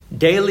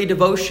Daily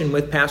Devotion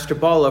with Pastor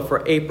Bala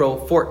for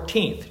April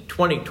 14th,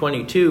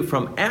 2022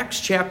 from Acts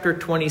chapter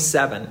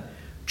 27,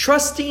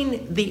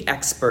 Trusting the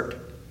Expert.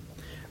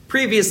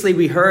 Previously,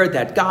 we heard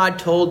that God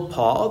told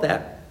Paul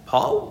that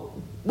Paul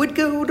would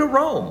go to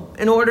Rome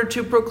in order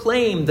to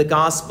proclaim the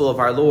gospel of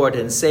our Lord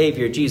and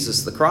Savior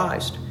Jesus the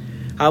Christ.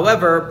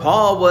 However,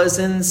 Paul was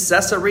in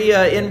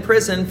Caesarea in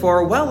prison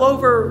for well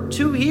over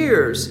 2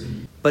 years,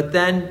 but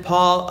then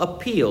Paul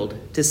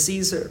appealed to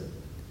Caesar.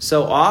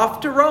 So off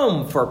to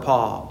Rome for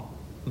Paul.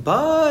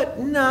 But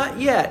not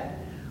yet.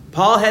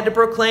 Paul had to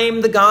proclaim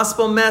the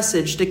gospel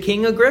message to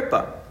King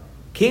Agrippa.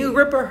 King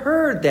Agrippa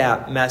heard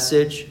that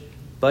message,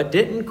 but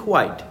didn't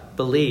quite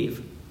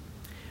believe.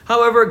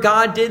 However,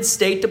 God did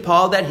state to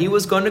Paul that he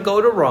was going to go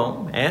to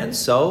Rome, and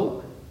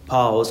so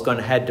Paul was going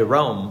to head to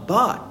Rome.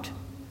 But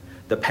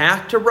the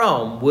path to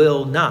Rome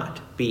will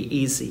not be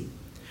easy.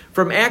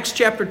 From Acts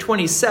chapter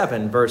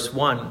 27, verse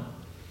 1,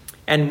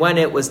 "And when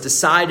it was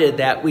decided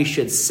that we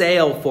should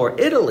sail for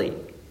Italy,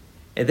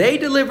 they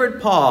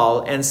delivered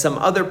Paul and some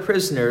other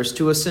prisoners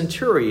to a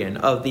centurion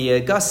of the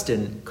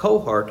Augustan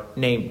cohort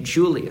named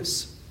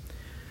Julius."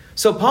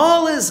 So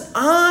Paul is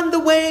on the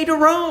way to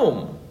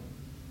Rome.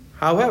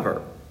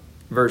 However,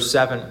 verse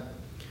 7,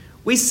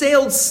 "We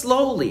sailed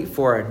slowly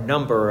for a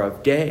number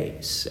of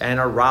days and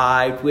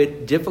arrived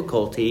with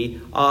difficulty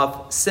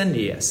off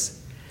Cnidus,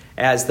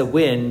 as the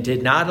wind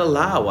did not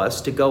allow us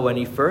to go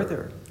any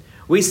further.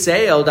 We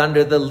sailed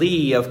under the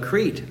lee of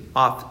Crete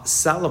off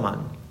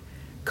Salmon.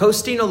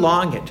 Coasting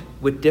along it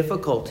with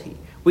difficulty,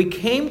 we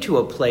came to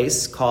a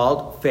place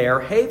called Fair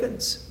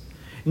Havens,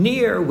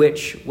 near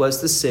which was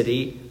the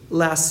city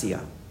Lasea.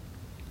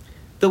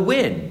 The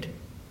wind,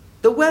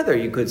 the weather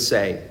you could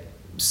say,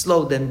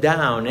 slowed them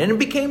down, and it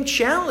became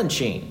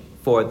challenging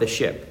for the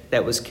ship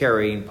that was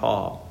carrying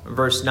Paul."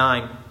 Verse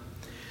 9,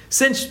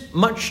 "Since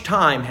much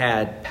time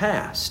had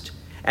passed,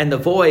 and the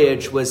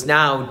voyage was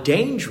now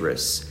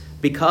dangerous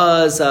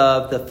because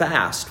of the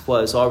fast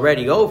was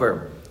already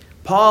over,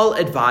 Paul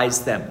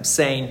advised them,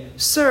 saying,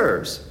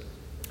 'Sirs,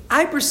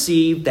 I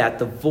perceive that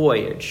the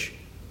voyage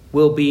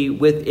will be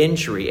with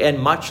injury and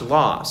much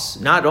loss,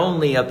 not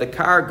only of the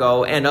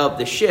cargo and of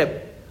the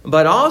ship,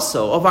 but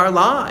also of our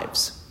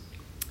lives.'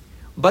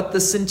 But the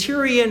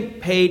centurion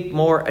paid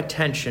more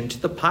attention to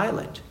the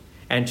pilot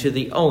and to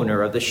the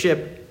owner of the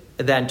ship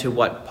than to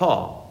what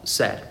Paul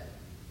said."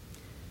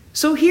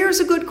 So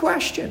here's a good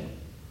question.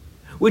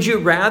 Would you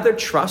rather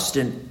trust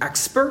an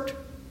expert,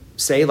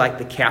 say like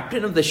the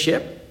captain of the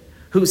ship,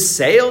 who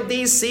sailed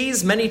these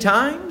seas many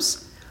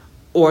times,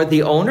 or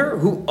the owner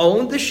who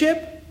owned the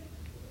ship,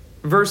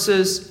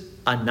 versus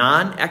a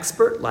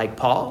non-expert like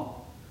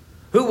Paul,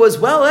 who was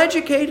well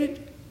educated,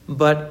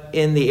 but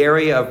in the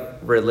area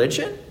of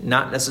religion,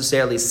 not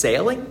necessarily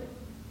sailing?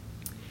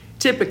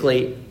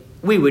 Typically,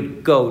 we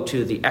would go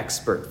to the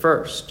expert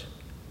first.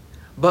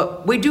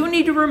 But we do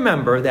need to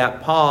remember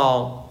that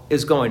Paul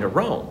is going to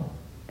Rome,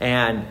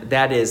 and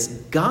that is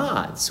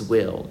God's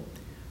will.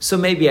 So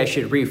maybe I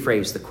should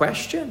rephrase the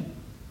question.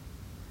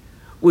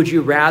 Would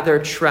you rather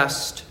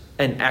trust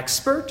an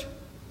expert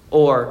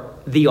or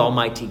the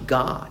Almighty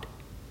God?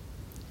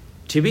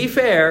 To be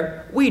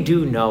fair, we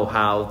do know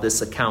how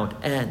this account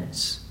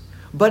ends.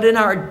 But in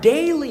our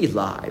daily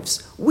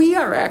lives, we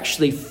are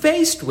actually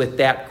faced with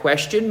that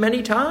question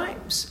many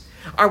times.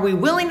 Are we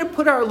willing to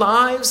put our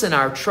lives and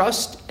our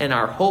trust and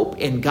our hope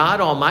in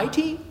God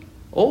Almighty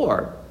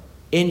or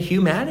in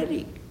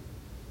humanity?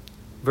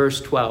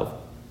 Verse 12,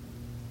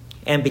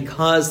 "And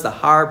because the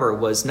harbor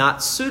was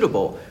not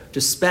suitable to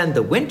spend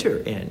the winter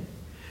in,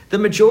 the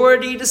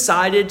majority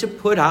decided to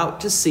put out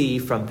to sea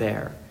from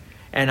there.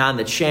 And on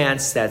the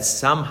chance that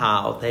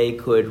somehow they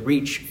could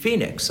reach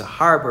Phoenix, a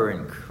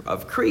harbor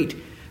of Crete,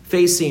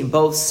 facing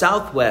both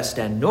southwest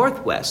and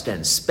northwest,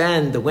 and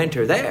spend the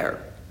winter there.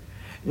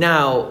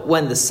 Now,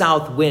 when the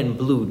south wind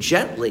blew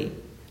gently,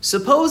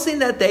 supposing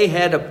that they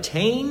had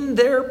obtained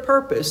their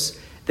purpose,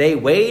 they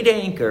weighed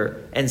anchor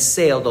and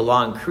sailed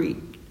along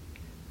Crete,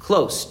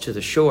 close to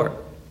the shore.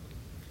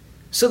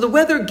 So the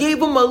weather gave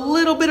them a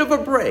little bit of a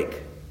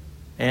break,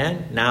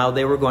 and now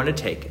they were going to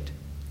take it."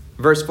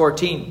 Verse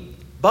 14,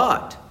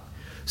 "But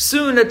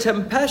soon a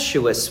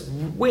tempestuous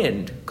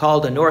wind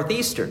called a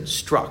northeastern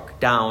struck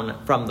down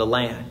from the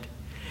land.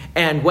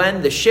 And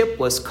when the ship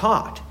was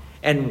caught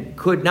and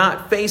could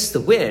not face the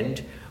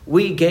wind,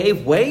 we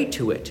gave way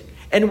to it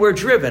and were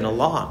driven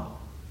along."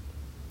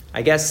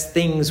 I guess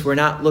things were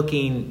not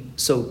looking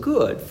so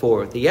good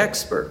for the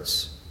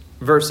experts.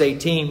 Verse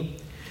 18,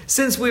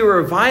 "Since we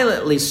were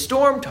violently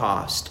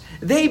storm-tossed,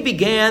 they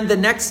began the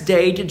next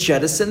day to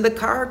jettison the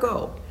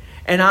cargo.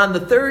 And on the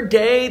third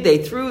day, they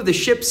threw the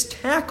ship's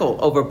tackle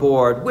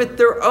overboard with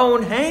their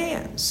own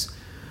hands.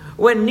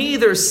 When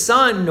neither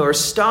sun nor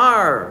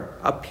star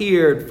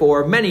appeared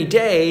for many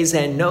days,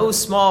 and no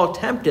small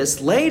tempest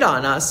laid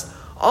on us,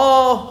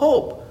 all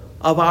hope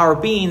of our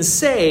being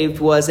saved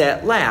was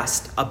at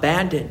last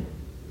abandoned."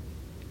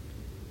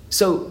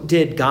 So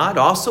did God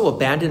also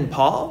abandon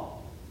Paul?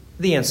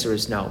 The answer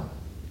is no.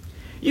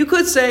 You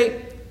could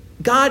say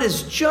God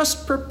is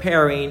just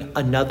preparing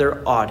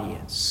another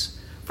audience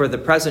for the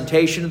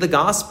presentation of the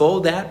gospel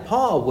that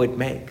Paul would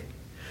make.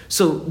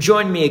 So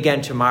join me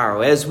again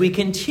tomorrow as we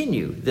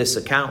continue this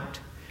account.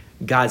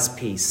 God's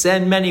peace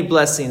and many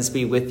blessings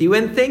be with you,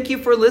 and thank you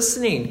for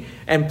listening.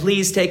 And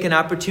please take an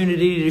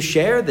opportunity to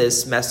share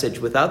this message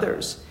with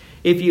others.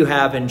 If you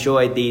have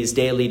enjoyed these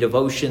daily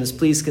devotions,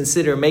 please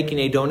consider making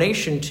a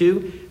donation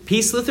to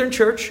Peace Lutheran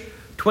Church,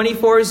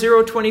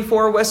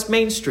 24024 West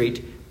Main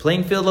Street,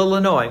 Plainfield,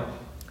 Illinois,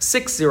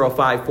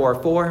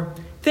 60544.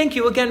 Thank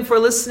you again for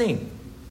listening.